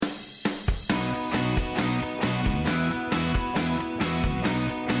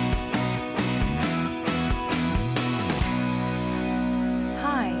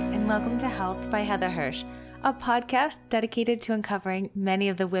welcome to Health by Heather Hirsch, a podcast dedicated to uncovering many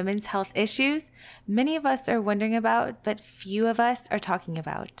of the women's health issues many of us are wondering about, but few of us are talking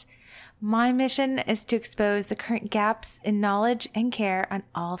about. My mission is to expose the current gaps in knowledge and care on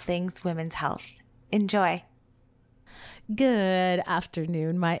all things women's health. Enjoy. Good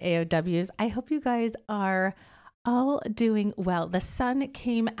afternoon, my AOWs. I hope you guys are all doing well. The sun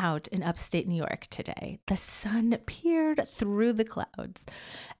came out in upstate New York today. The sun peered through the clouds.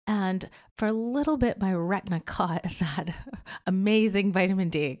 And for a little bit, my retina caught that amazing vitamin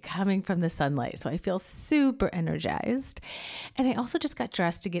D coming from the sunlight. So I feel super energized. And I also just got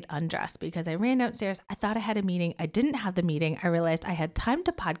dressed to get undressed because I ran downstairs. I thought I had a meeting. I didn't have the meeting. I realized I had time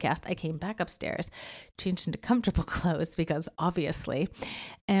to podcast. I came back upstairs, changed into comfortable clothes because obviously,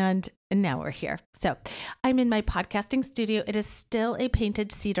 and now we're here. So I'm in my podcasting studio. It is still a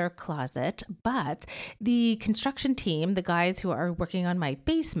painted cedar closet, but the construction team, the guys who are working on my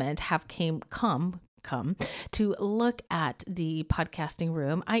basement, have come to look at the podcasting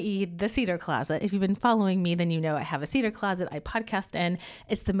room, i.e. the cedar closet. If you've been following me, then you know I have a cedar closet I podcast in.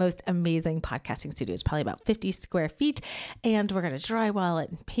 It's the most amazing podcasting studio. It's probably about 50 square feet, and we're going to drywall it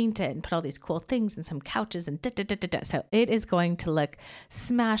and paint it and put all these cool things and some couches and So it is going to look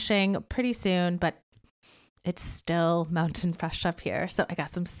smashing pretty soon, but it's still mountain fresh up here. So I got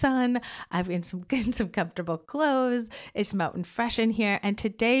some sun. I've got some comfortable clothes. It's mountain fresh in here. And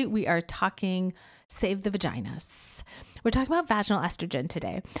today we are talking Save the Vaginas. We're talking about vaginal estrogen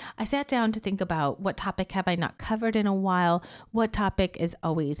today. I sat down to think about what topic have I not covered in a while, what topic is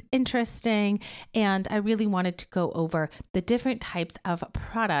always interesting, and I really wanted to go over the different types of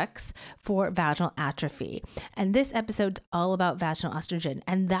products for vaginal atrophy. And this episode's all about vaginal estrogen,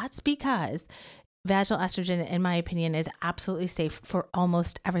 and that's because vaginal estrogen, in my opinion, is absolutely safe for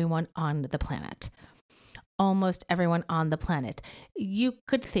almost everyone on the planet. Almost everyone on the planet. You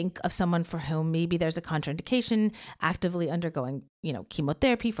could think of someone for whom maybe there's a contraindication, actively undergoing,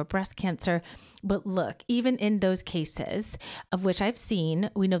 chemotherapy for breast cancer. But look, even in those cases, of which I've seen,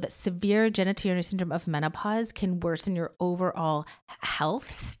 we know that severe genitourinary syndrome of menopause can worsen your overall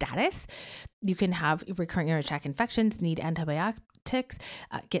health status. You can have recurrent urinary tract infections, need antibiotics,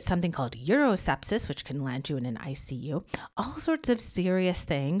 get something called urosepsis, which can land you in an ICU, all sorts of serious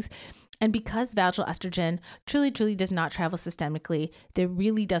things. And because vaginal estrogen truly does not travel systemically, there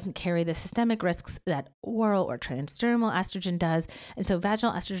really doesn't carry the systemic risks that oral or transdermal estrogen does. And so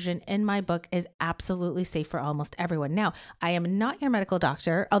vaginal estrogen in my book is absolutely safe for almost everyone. Now, I am not your medical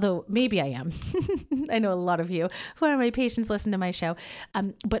doctor, although maybe I am. I know a lot of you who are my patients listen to my show.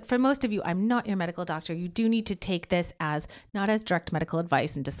 But for most of you, I'm not your medical doctor. You do need to take this as not as direct medical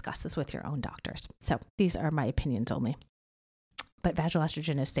advice and discuss this with your own doctors. So these are my opinions only. But vaginal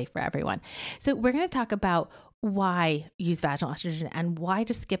estrogen is safe for everyone. So we're going to talk about why use vaginal estrogen and why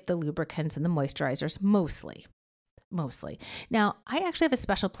to skip the lubricants and the moisturizers mostly. Now, I actually have a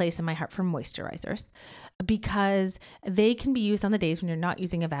special place in my heart for moisturizers because they can be used on the days when you're not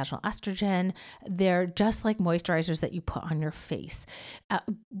using a vaginal estrogen. They're just like moisturizers that you put on your face.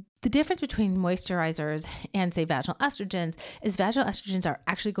 The difference between moisturizers and, say, vaginal estrogens is vaginal estrogens are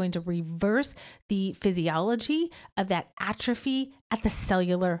actually going to reverse the physiology of that atrophy at the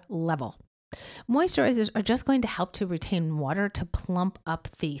cellular level. Moisturizers are just going to help to retain water to plump up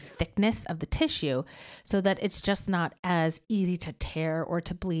the thickness of the tissue so that it's just not as easy to tear or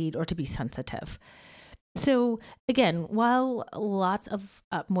to bleed or to be sensitive. So again, while lots of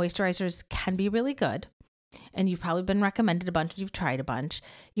moisturizers can be really good, and you've probably been recommended a bunch, you've tried a bunch,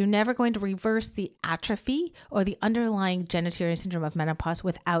 you're never going to reverse the atrophy or the underlying genitourinary syndrome of menopause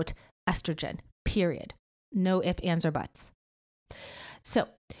without estrogen, period. No ifs, ands, or buts. So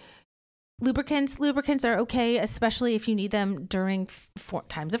lubricants are okay, especially if you need them during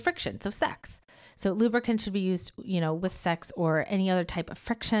times of frictions of sex. So lubricants should be used, with sex or any other type of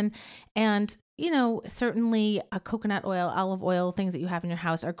friction. And, certainly a coconut oil, olive oil, things that you have in your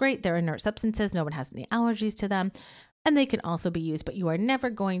house are great. They're inert substances. No one has any allergies to them. And they can also be used, but you are never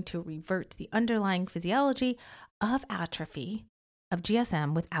going to revert the underlying physiology of atrophy of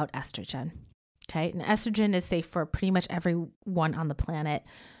GSM without estrogen. Okay. And estrogen is safe for pretty much everyone on the planet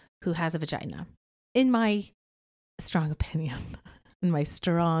who has a vagina, in my strong opinion.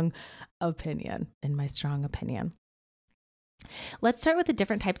 Let's start with the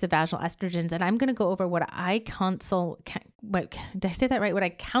different types of vaginal estrogens, and I'm going to go over what I counsel. Did I say that right? What I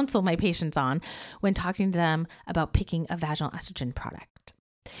counsel my patients on when talking to them about picking a vaginal estrogen product.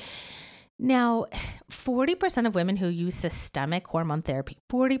 Now, 40% of women who use systemic hormone therapy,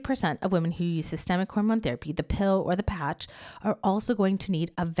 40% of women who use systemic hormone therapy, the pill or the patch, are also going to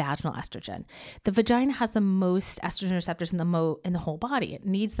need a vaginal estrogen. The vagina has the most estrogen receptors in the whole body. It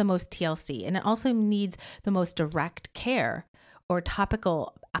needs the most TLC, and it also needs the most direct care or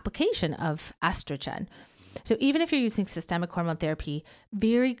topical application of estrogen. So even if you're using systemic hormone therapy,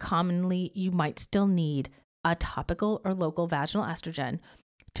 very commonly you might still need a topical or local vaginal estrogen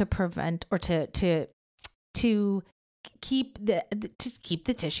to prevent or to keep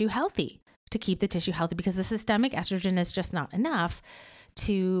the tissue healthy, because the systemic estrogen is just not enough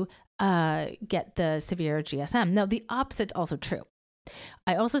to get the severe GSM. Now, the opposite's also true.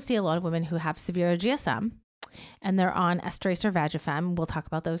 I also see a lot of women who have severe GSM and they're on Estrase or Vagifem. We'll talk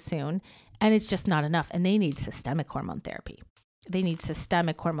about those soon. And it's just not enough. And they need systemic hormone therapy.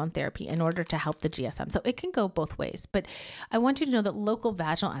 In order to help the GSM. So it can go both ways. But I want you to know that local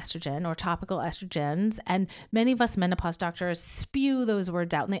vaginal estrogen or topical estrogens, and many of us menopause doctors spew those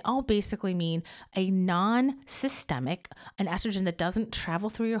words out, and they all basically mean a non-systemic, an estrogen that doesn't travel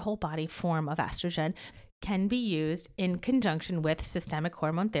through your whole body form of estrogen, can be used in conjunction with systemic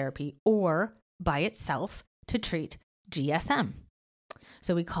hormone therapy or by itself to treat GSM.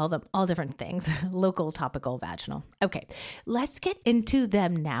 So we call them all different things: local, topical, vaginal. Okay, let's get into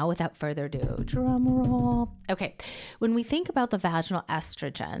them now without further ado. Drum roll. Okay, when we think about the vaginal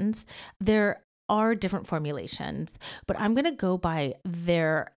estrogens, there are different formulations, but I'm going to go by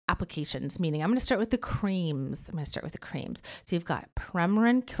their applications, meaning I'm going to start with the creams. So you've got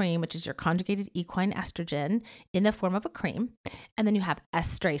Premarin cream, which is your conjugated equine estrogen in the form of a cream. And then you have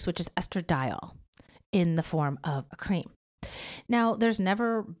Estrase, which is estradiol in the form of a cream. Now, there's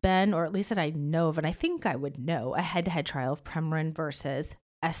never been, or at least that I know of, and I think I would know, a head-to-head trial of Premarin versus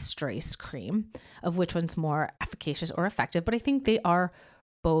Estrase cream, of which one's more efficacious or effective, but I think they are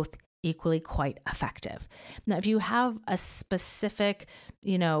both equally quite effective. Now, if you have a specific,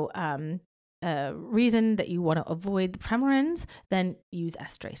 reason that you want to avoid the Premarins, then use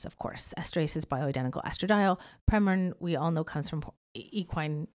Estrase, of course. Estrase is bioidentical estradiol. Premarin, we all know, comes from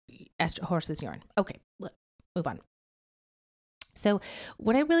equine horse's urine. Okay, move on. So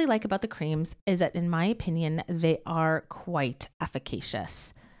what I really like about the creams is that, in my opinion, they are quite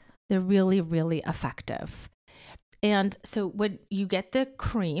efficacious. They're really, really effective. And so when you get the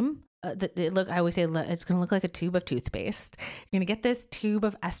cream, I always say it's going to look like a tube of toothpaste. You're going to get this tube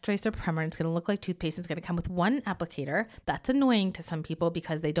of Estrase or Premarin. It's going to look like toothpaste. It's going to come with one applicator. That's annoying to some people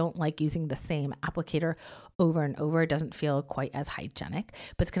because they don't like using the same applicator over and over. It doesn't feel quite as hygienic,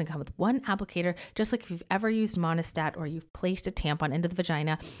 but it's going to come with one applicator. Just like if you've ever used Monistat or you've placed a tampon into the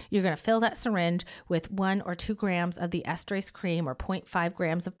vagina, you're going to fill that syringe with 1 or 2 grams of the Estrase cream or 0.5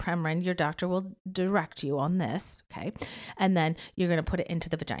 grams of Premarin. Your doctor will direct you on this, okay? And then you're going to put it into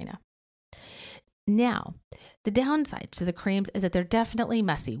the vagina. Now, the downside to the creams is that they're definitely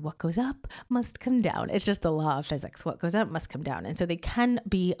messy. What goes up must come down. It's just the law of physics. What goes up must come down. And so they can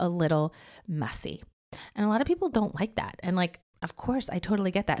be a little messy. And a lot of people don't like that. And of course, I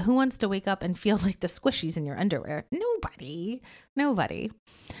totally get that. Who wants to wake up and feel like the squishies in your underwear? Nobody.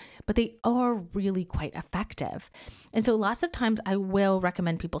 But they are really quite effective. And so lots of times I will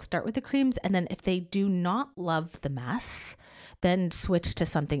recommend people start with the creams. And then if they do not love the mess, then switch to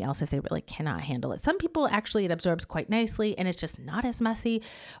something else if they really cannot handle it. Some people actually, it absorbs quite nicely and it's just not as messy,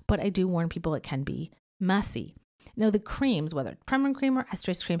 but I do warn people it can be messy. Now, the creams, whether Premarin cream or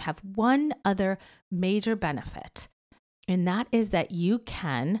Estrase cream, have one other major benefit, and that is that you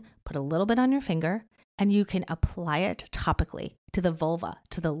can put a little bit on your finger and you can apply it topically to the vulva,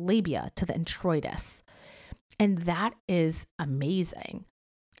 to the labia, to the introitus. And that is amazing.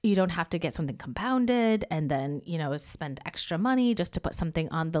 You don't have to get something compounded and then, spend extra money just to put something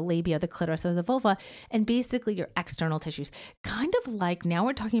on the labia, the clitoris, or the vulva, and basically your external tissues. Kind of like, now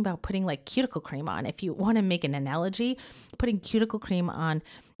we're talking about putting cuticle cream on. If you want to make an analogy, putting cuticle cream on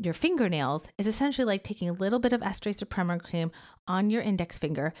your fingernails is essentially like taking a little bit of Estrase or Premarin cream on your index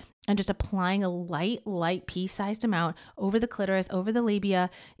finger and just applying a light pea-sized amount over the clitoris, over the labia,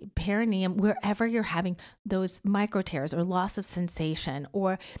 perineum, wherever you're having those micro tears or loss of sensation,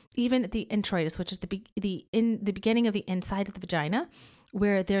 or even the introitus, which is in the beginning of the inside of the vagina,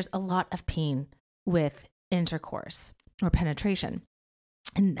 where there's a lot of pain with intercourse or penetration.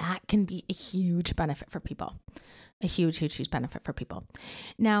 And that can be a huge benefit for people. A huge, huge, huge benefit for people.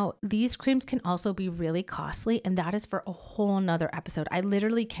 Now, these creams can also be really costly, and that is for a whole nother episode. I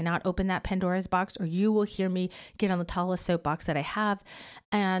literally cannot open that Pandora's box, or you will hear me get on the tallest soapbox that I have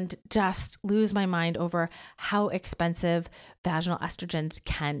and just lose my mind over how expensive vaginal estrogens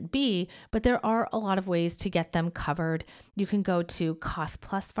can be. But there are a lot of ways to get them covered. You can go to Cost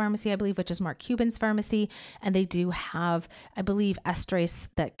Plus Pharmacy, I believe, which is Mark Cuban's pharmacy, and they do have, I believe, estrace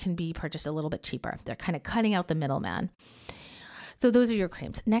that can be purchased a little bit cheaper. They're kind of cutting out the middleman. So those are your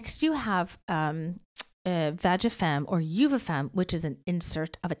creams. Next, you have Vagifem or Juvafem, which is an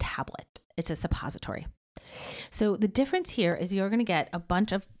insert of a tablet. It's a suppository. So the difference here is you're going to get a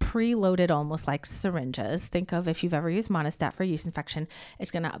bunch of preloaded, almost like syringes. Think of if you've ever used Monistat for yeast infection,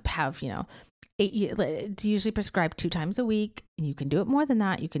 it's going to have, it's usually prescribed 2 times a week. And you can do it more than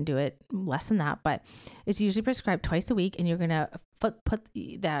that. You can do it less than that, but it's usually prescribed twice a week. And you're going to put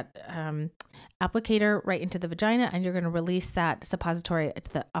that applicator right into the vagina, and you're going to release that suppository at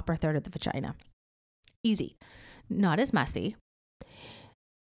the upper third of the vagina. Easy, not as messy,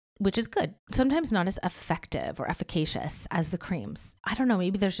 which is good. Sometimes not as effective or efficacious as the creams. I don't know,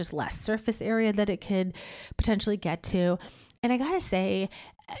 maybe there's just less surface area that it could potentially get to. And I gotta say,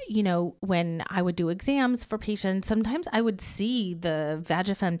 when I would do exams for patients, sometimes I would see the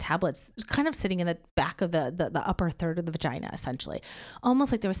Vagifem tablets kind of sitting in the back of the upper third of the vagina, essentially.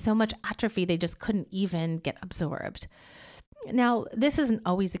 Almost like there was so much atrophy, they just couldn't even get absorbed. Now, this isn't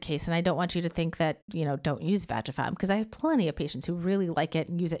always the case, and I don't want you to think that, don't use Vagifem, because I have plenty of patients who really like it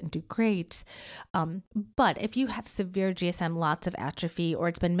and use it and do great. But if you have severe GSM, lots of atrophy, or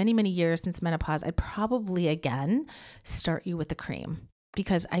it's been many, many years since menopause, I'd probably, again, start you with the cream,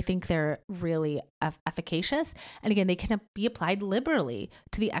 because I think they're really efficacious. And again, they can be applied liberally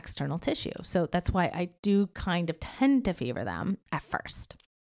to the external tissue. So that's why I do kind of tend to favor them at first.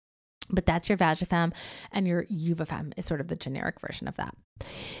 But that's your Vagifem, and your Juvafem is sort of the generic version of that.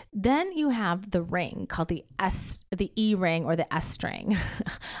 Then you have the ring called the E ring or the S string.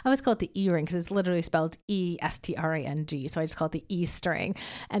 I always call it the E ring because it's literally spelled ESTRING. So I just call it the E string.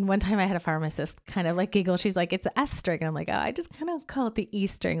 And one time I had a pharmacist kind of like giggle. She's like, it's the S string. And I'm like, oh, I just kind of call it the E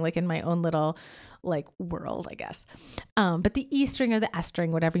string, like in my own little world, I guess. But the E string or the S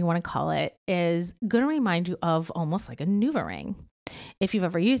string, whatever you want to call it, is going to remind you of almost like a NuvaRing. If you've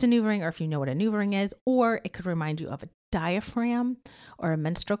ever used a NuvaRing, or if you know what a NuvaRing is, or it could remind you of a diaphragm or a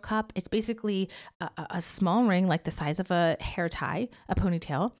menstrual cup. It's basically a small ring like the size of a hair tie, a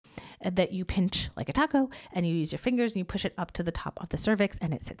ponytail, that you pinch like a taco, and you use your fingers and you push it up to the top of the cervix,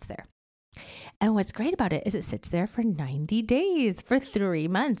 and it sits there. And what's great about it is it sits there for 90 days, for 3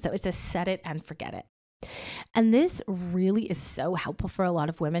 months. So it's a set it and forget it. And this really is so helpful for a lot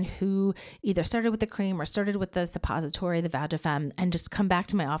of women who either started with the cream or started with the suppository, the Vagifem, and just come back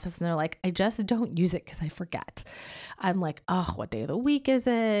to my office and they're like, I just don't use it because I forget. I'm like, oh, what day of the week is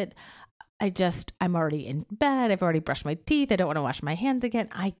it? I'm already in bed. I've already brushed my teeth. I don't want to wash my hands again.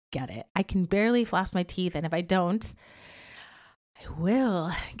 I get it. I can barely floss my teeth. And if I don't, I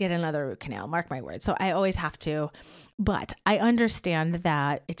will get another root canal, mark my words. So I always have to, but I understand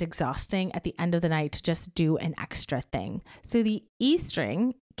that it's exhausting at the end of the night to just do an extra thing. So the E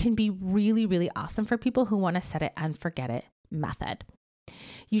string can be really, really awesome for people who want to set it and forget it method.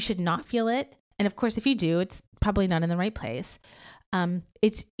 You should not feel it. And of course, if you do, it's probably not in the right place.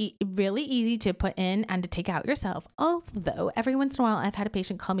 It's really easy to put in and to take out yourself. Although every once in a while I've had a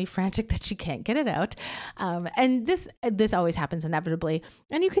patient call me frantic that she can't get it out. And this always happens inevitably.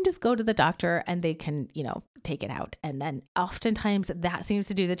 And you can just go to the doctor and they can, take it out. And then oftentimes that seems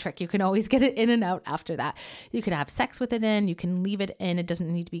to do the trick. You can always get it in and out after that. You can have sex with it in, you can leave it in. It doesn't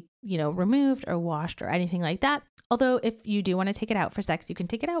need to be, removed or washed or anything like that. Although if you do want to take it out for sex, you can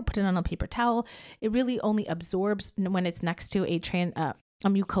take it out, put it on a paper towel. It really only absorbs when it's next to a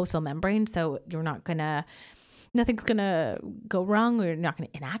mucosal membrane. So nothing's going to go wrong, or you're not going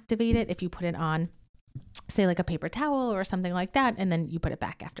to inactivate it if you put it on, say, like a paper towel or something like that, and then you put it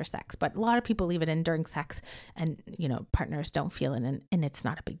back after sex. But a lot of people leave it in during sex, and partners don't feel it, and it's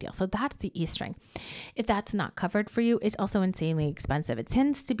not a big deal. So that's the E string. If that's not covered for you, it's also insanely expensive. It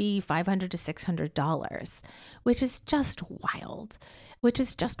tends to be $500 to $600, which is just wild.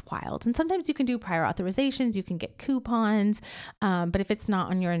 And sometimes you can do prior authorizations, you can get coupons, but if it's not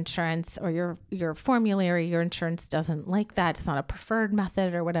on your insurance or your formulary, your insurance doesn't like that, it's not a preferred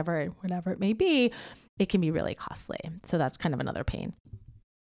method or whatever it may be, it can be really costly. So that's kind of another pain.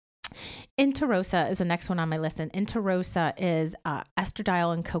 Interosa is the next one on my list, and Interosa is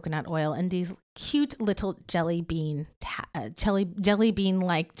estradiol and coconut oil, and these cute little jelly bean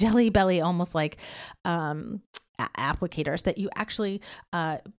like Jelly Belly, almost like applicators that you actually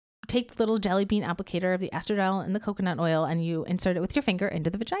take the little jelly bean applicator of the estradiol and the coconut oil, and you insert it with your finger into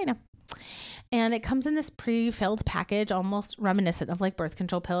the vagina. And it comes in this pre-filled package, almost reminiscent of like birth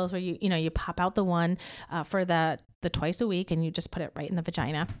control pills, where you pop out the one for the twice a week, and you just put it right in the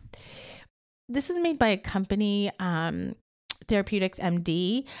vagina. This is made by a company, Therapeutics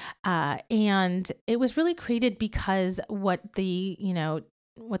MD, and it was really created because what the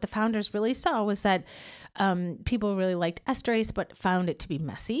founders really saw was that people really liked estrase, but found it to be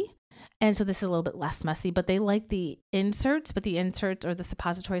messy. And so this is a little bit less messy, but they like the inserts, but the inserts or the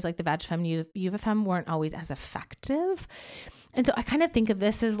suppositories like the Vagifem, Juvafem weren't always as effective. And so I kind of think of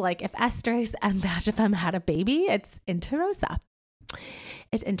this as like if estrase and Vagifem had a baby, it's Interosa.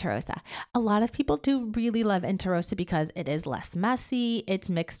 It's Interosa. A lot of people do really love Interosa because it is less messy. It's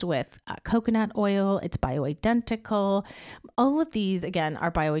mixed with coconut oil. It's bioidentical. All of these, again,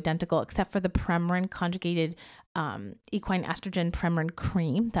 are bioidentical except for the Premarin conjugated equine estrogen Premarin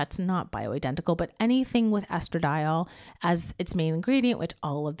cream. That's not bioidentical, but anything with estradiol as its main ingredient, which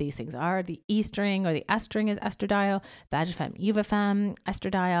all of these things are, the E string or the S string is estradiol, Vagifem, Juvafem,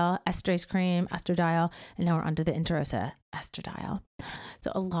 estradiol, estrase cream, estradiol, and now we're onto the Interosa estradiol.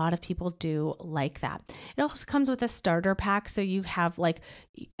 So a lot of people do like that. It also comes with a starter pack. So you have like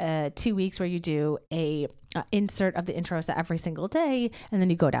 2 weeks where you do a insert of the Interosa every single day, and then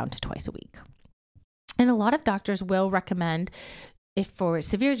you go down to twice a week. And a lot of doctors will recommend, if for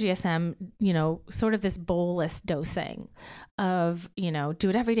severe GSM, sort of this bolus dosing of, do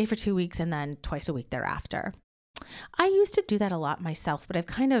it every day for 2 weeks and then twice a week thereafter. I used to do that a lot myself, but I've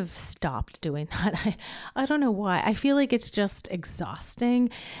kind of stopped doing that. I don't know why. I feel like it's just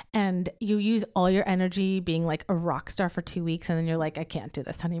exhausting, and you use all your energy being like a rock star for 2 weeks, and then you're like, I can't do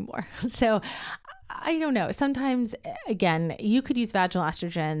this anymore. So I don't know. Sometimes, again, you could use vaginal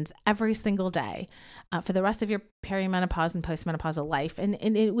estrogens every single day for the rest of your perimenopause and postmenopausal life. And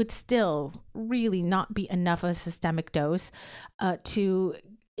it would still really not be enough of a systemic dose to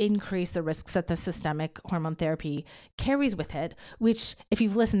increase the risks that the systemic hormone therapy carries with it, which, if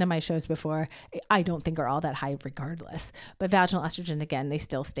you've listened to my shows before, I don't think are all that high regardless. But vaginal estrogen, again, they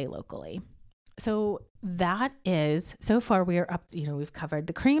still stay locally. So that is, so far we are up, we've covered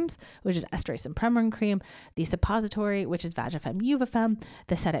the creams, which is estrase and Premarin cream, the suppository, which is Vagifem, Juvafem,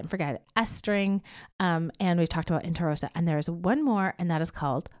 the set it and forget it S string, and we've talked about Interosa, and there is one more, and that is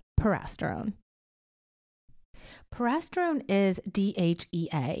called Perasterone. Perasterone is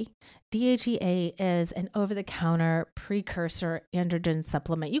DHEA. DHEA is an over-the-counter precursor androgen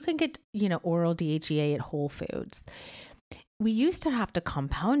supplement. You can get, oral DHEA at Whole Foods. We used to have to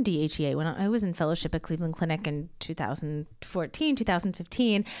compound DHEA. When I was in fellowship at Cleveland Clinic in 2014,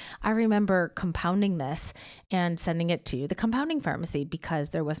 2015, I remember compounding this and sending it to the compounding pharmacy because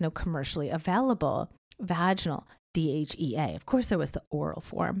there was no commercially available vaginal DHEA. Of course, there was the oral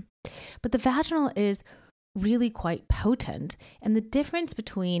form, but the vaginal is really quite potent. And the difference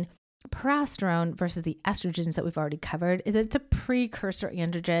between Perasterone versus the estrogens that we've already covered is that it's a precursor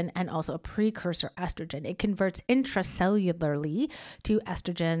androgen and also a precursor estrogen. It converts intracellularly to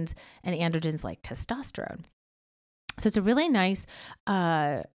estrogens and androgens like testosterone. So it's a really nice,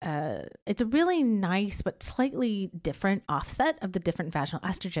 but slightly different offset of the different vaginal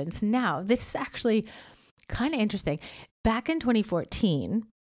estrogens. Now, this is actually kind of interesting. Back in 2014,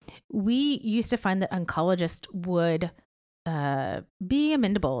 we used to find that oncologists would be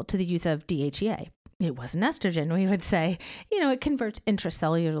amenable to the use of DHEA. It was an estrogen. We would say, it converts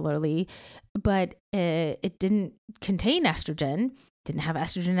intracellularly, but it didn't contain estrogen, didn't have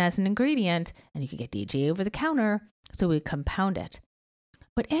estrogen as an ingredient, and you could get DHEA over the counter, so we compound it.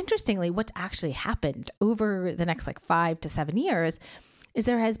 But interestingly, what's actually happened over the next 5 to 7 years is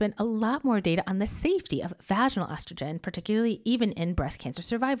there has been a lot more data on the safety of vaginal estrogen, particularly even in breast cancer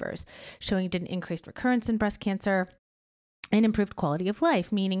survivors, showing it didn't increase recurrence in breast cancer and improved quality of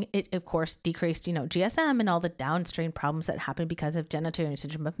life, meaning it, of course, decreased, GSM and all the downstream problems that happen because of genitourinary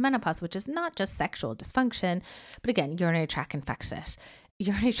syndrome of menopause, which is not just sexual dysfunction, but again, urinary tract infections.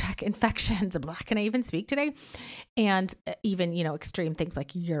 Can I even speak today? And even, extreme things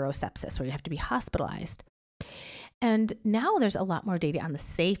like urosepsis, where you have to be hospitalized. And now there's a lot more data on the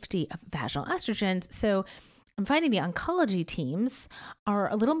safety of vaginal estrogens. So I'm finding the oncology teams are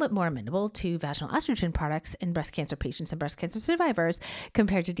a little bit more amenable to vaginal estrogen products in breast cancer patients and breast cancer survivors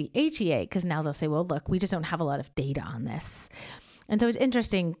compared to DHEA, because now they'll say, well, look, we just don't have a lot of data on this. And so it's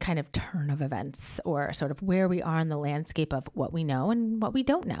interesting kind of turn of events, or sort of where we are in the landscape of what we know and what we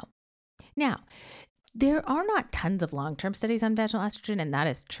don't know. Now, there are not tons of long-term studies on vaginal estrogen, and that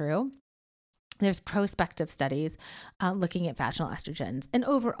is true. There's prospective studies looking at vaginal estrogens. And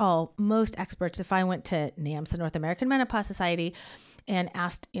overall, most experts, if I went to NAMS, the North American Menopause Society, and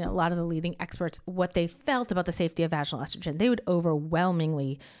asked, a lot of the leading experts what they felt about the safety of vaginal estrogen, they would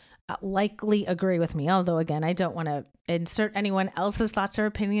overwhelmingly likely agree with me. Although again, I don't want to insert anyone else's thoughts or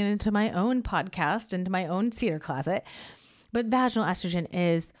opinion into my own podcast, into my own cedar closet, but vaginal estrogen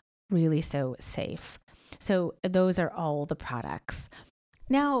is really so safe. So those are all the products.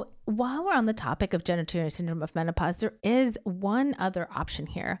 Now, while we're on the topic of genitourinary syndrome of menopause, there is one other option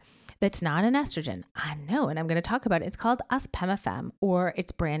here that's not an estrogen. I know, and I'm going to talk about it. It's called Ospemifem, or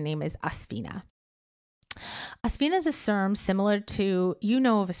its brand name is Osphena. Osphena is a serum similar to,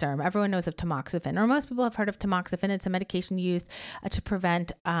 of a serum. Everyone knows of tamoxifen, or most people have heard of tamoxifen. It's a medication used to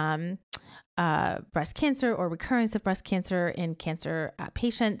prevent breast cancer or recurrence of breast cancer in cancer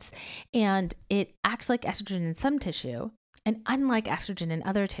patients. And it acts like estrogen in some tissue and unlike estrogen in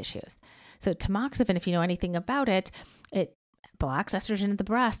other tissues. So tamoxifen, if you know anything about it, it blocks estrogen at the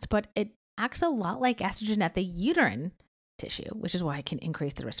breast, but it acts a lot like estrogen at the uterine tissue, which is why it can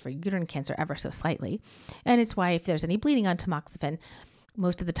increase the risk for uterine cancer ever so slightly. And it's why if there's any bleeding on tamoxifen,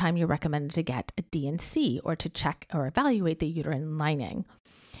 most of the time you're recommended to get a D&C or to check or evaluate the uterine lining.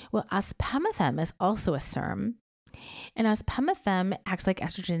 Well, Ospemifem is also a serum, and Ospemifem acts like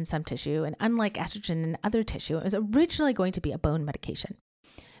estrogen in some tissue, and unlike estrogen in other tissue, it was originally going to be a bone medication.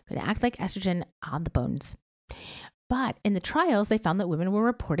 It would act like estrogen on the bones. But in the trials, they found that women were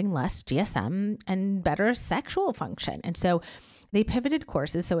reporting less GSM and better sexual function. And so they pivoted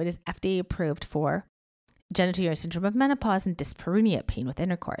courses, so it is FDA approved for genitourinary syndrome of menopause and dyspareunia, pain with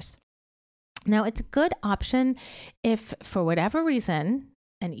intercourse. Now, it's a good option if, for whatever reason,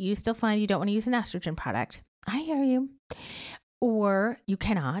 and you still find you don't want to use an estrogen product, I hear you, or you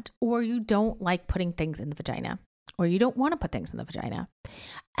cannot, or you don't like putting things in the vagina, or you don't want to put things in the vagina.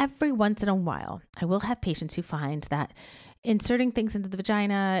 Every once in a while, I will have patients who find that inserting things into the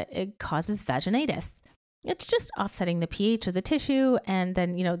vagina, it causes vaginitis. It's just offsetting the pH of the tissue and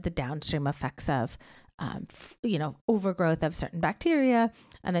then, the downstream effects of overgrowth of certain bacteria,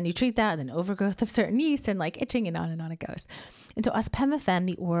 and then you treat that, and then overgrowth of certain yeast and like itching, and on it goes. And so Ospemifem,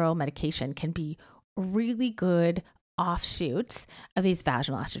 the oral medication, can be really good offshoots of these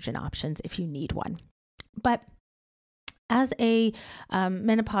vaginal estrogen options if you need one. But as a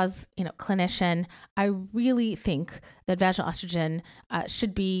menopause, clinician, I really think that vaginal estrogen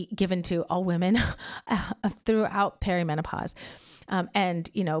should be given to all women throughout perimenopause, and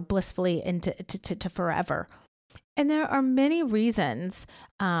blissfully into to forever. And there are many reasons,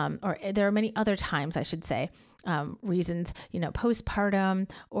 or there are many other times, I should say, reasons, postpartum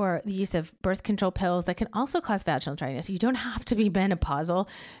or the use of birth control pills that can also cause vaginal dryness. You don't have to be menopausal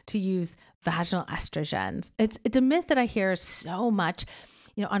to use vaginal estrogens. It's a myth that I hear so much,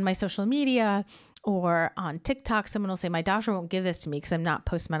 on my social media or on TikTok. Someone will say, my doctor won't give this to me because I'm not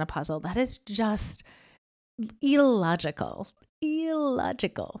postmenopausal. That is just illogical. There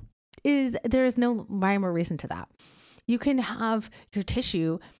is no rhyme or reason to that. You can have your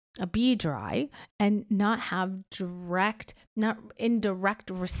tissue be dry and not have indirect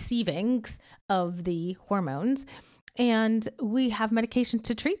receivings of the hormones. And we have medication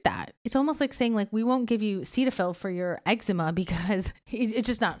to treat that. It's almost like saying, like, we won't give you Cetaphil for your eczema because it's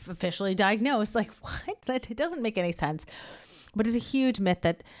just not officially diagnosed. Like, what? It doesn't make any sense. But it's a huge myth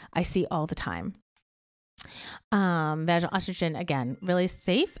that I see all the time. Vaginal estrogen, again, really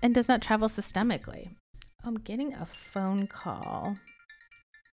safe and does not travel systemically. I'm getting a phone call.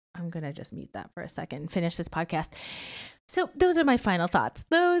 I'm going to just mute that for a second and finish this podcast. So those are my final thoughts.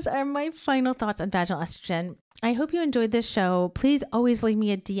 Those are my final thoughts on vaginal estrogen. I hope you enjoyed this show. Please always leave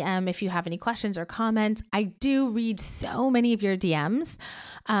me a DM if you have any questions or comments. I do read so many of your DMs.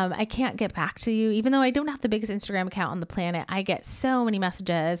 I can't get back to you. Even though I don't have the biggest Instagram account on the planet, I get so many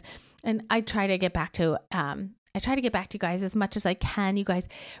messages, and I try to get back to you guys as much as I can. You guys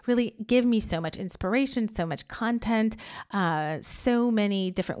really give me so much inspiration, so much content, so many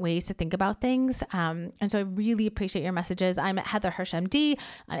different ways to think about things. And so I really appreciate your messages. I'm at Heather Hirsch MD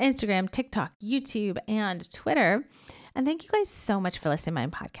on Instagram, TikTok, YouTube, and Twitter. And thank you guys so much for listening to my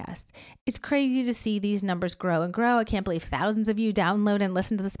podcast. It's crazy to see these numbers grow and grow. I can't believe thousands of you download and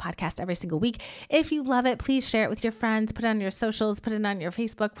listen to this podcast every single week. If you love it, please share it with your friends, put it on your socials, put it on your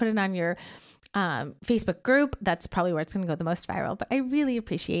Facebook, put it on your Facebook group. That's probably where it's going to go the most viral, but I really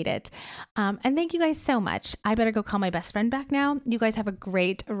appreciate it. And thank you guys so much. I better go call my best friend back now. You guys have a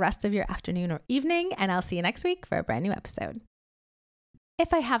great rest of your afternoon or evening, and I'll see you next week for a brand new episode.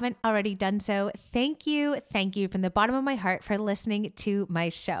 If I haven't already done so, thank you from the bottom of my heart for listening to my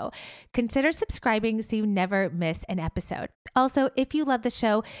show. Consider subscribing so you never miss an episode. Also, if you love the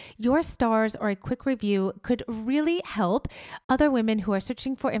show, your stars or a quick review could really help other women who are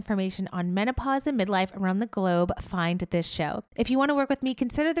searching for information on menopause and midlife around the globe find this show. If you want to work with me,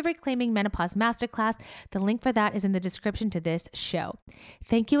 consider the Reclaiming Menopause Masterclass. The link for that is in the description to this show.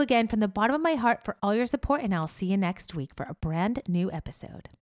 Thank you again from the bottom of my heart for all your support, and I'll see you next week for a brand new episode.